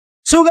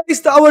So guys,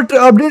 our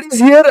update is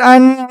here,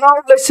 and now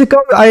let's check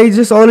out. I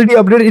just already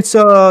updated. It's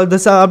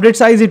the update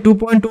size is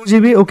 2.2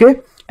 GB. Okay,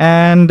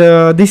 and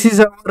this is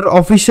our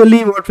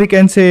officially what we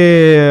can say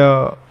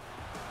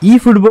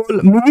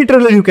eFootball mini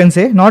trailer. You can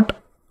say, not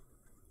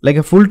like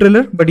a full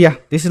trailer, but yeah,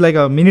 this is like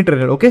a mini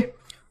trailer. Okay,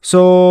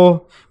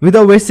 so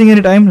without wasting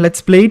any time,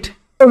 let's play it.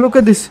 Oh, look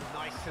at this.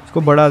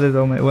 इसको बढ़ा देता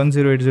हूँ मैं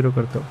 1080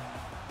 करता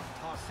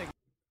हूँ.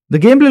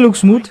 The gameplay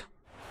looks smooth.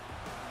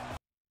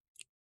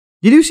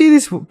 Did you see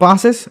these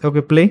passes?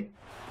 Okay, play.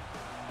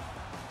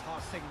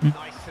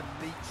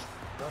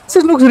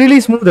 This looks really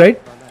smooth, right?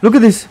 Look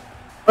at this.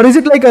 Or is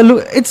it like a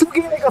look? It's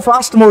looking like a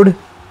fast mode.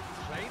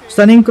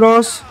 Stunning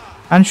cross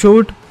and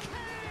shoot.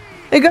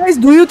 Hey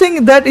guys, do you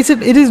think that it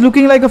is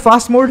looking like a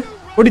fast mode?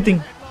 What do you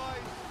think?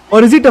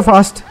 Or is it a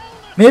fast?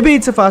 Maybe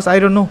it's a fast. I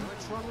don't know.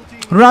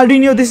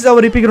 Ronaldinho. This is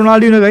our epic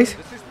Ronaldinho, guys.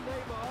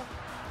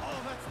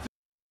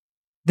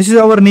 This is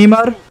our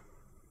Neymar.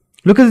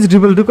 Look at this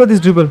dribble. Look at this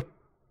dribble.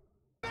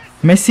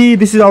 Messi,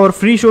 this is our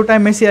free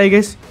showtime Messi, I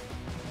guess.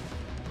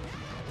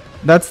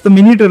 That's the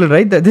mini trailer,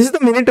 right? This is the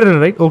mini trailer,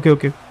 right?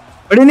 Okay.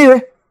 But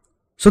anyway,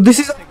 so this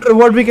is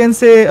what we can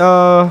say,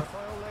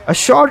 a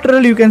short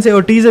trailer, you can say,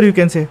 or teaser, you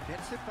can say.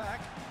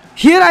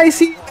 Here I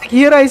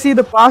see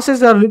the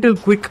passes are a little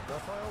quick.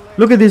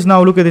 Look at this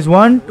now. Look at this.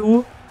 1,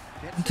 2,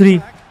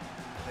 3.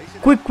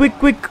 Quick.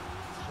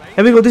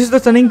 Here we go. This is the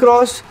stunning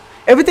cross.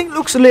 Everything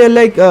looks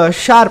like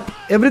sharp.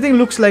 Everything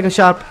looks like a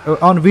sharp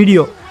on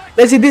video.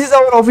 Let's see, this is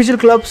our official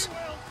clubs.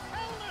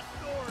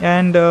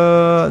 And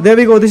there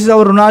we go. This is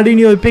our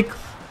Ronaldinho epic.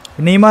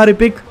 Neymar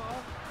epic.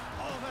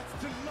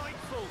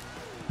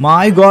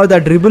 My god,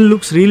 that dribble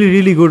looks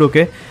really good,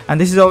 okay? And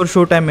this is our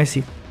showtime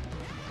Messi.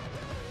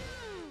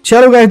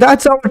 Chalo guys,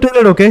 that's our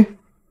trailer, okay?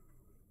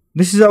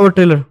 This is our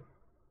trailer.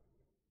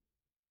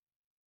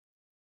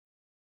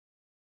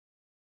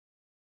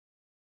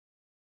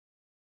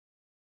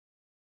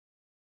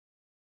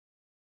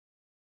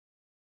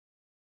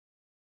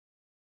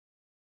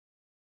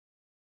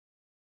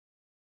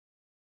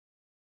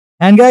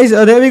 And guys,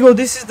 there we go.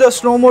 This is the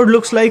snow mode,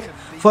 looks like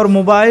for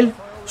mobile.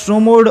 Snow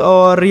mode,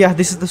 or yeah,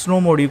 this is the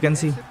snow mode. You can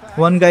see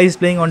one guy is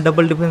playing on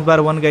double defense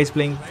bar, one guy is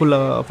playing full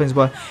offense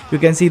bar. You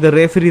can see the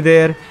referee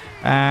there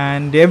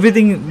and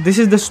everything. This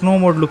is the snow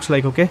mode looks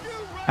like, okay?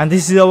 And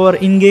this is our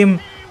in-game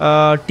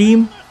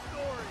team,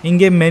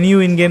 in-game menu,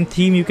 in-game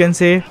theme, you can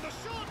say.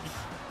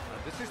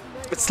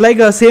 It's like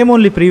a same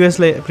only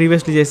previously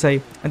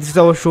JSI. And this is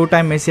our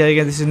showtime Messi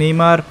again. This is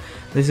Neymar,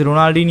 this is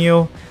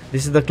Ronaldinho,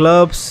 this is the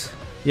clubs.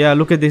 Yeah,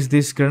 look at this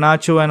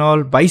Garnacho and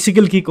all.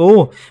 Bicycle kick.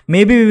 Oh,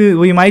 maybe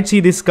we might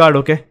see this card,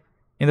 okay,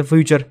 in the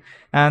future.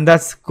 And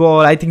that's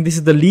called, I think this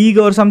is the league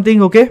or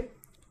something, okay.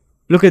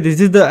 Look at this.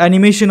 This is the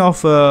animation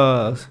of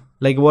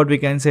like what we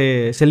can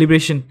say,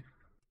 celebration.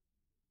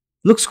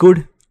 Looks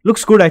good.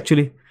 Looks good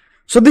actually.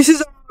 So this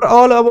is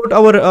all about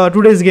our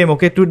today's game,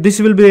 okay.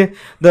 This will be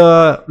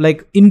the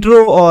like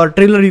intro or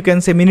trailer, you can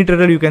say, mini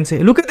trailer, you can say.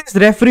 Look at this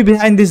referee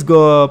behind these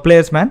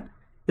players, man.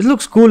 It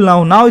looks cool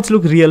now. Now it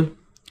looks real.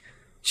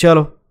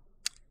 Chalo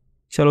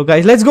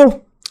guys, let's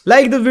go.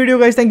 Like the video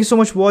guys. Thank you so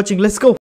much for watching. Let's go.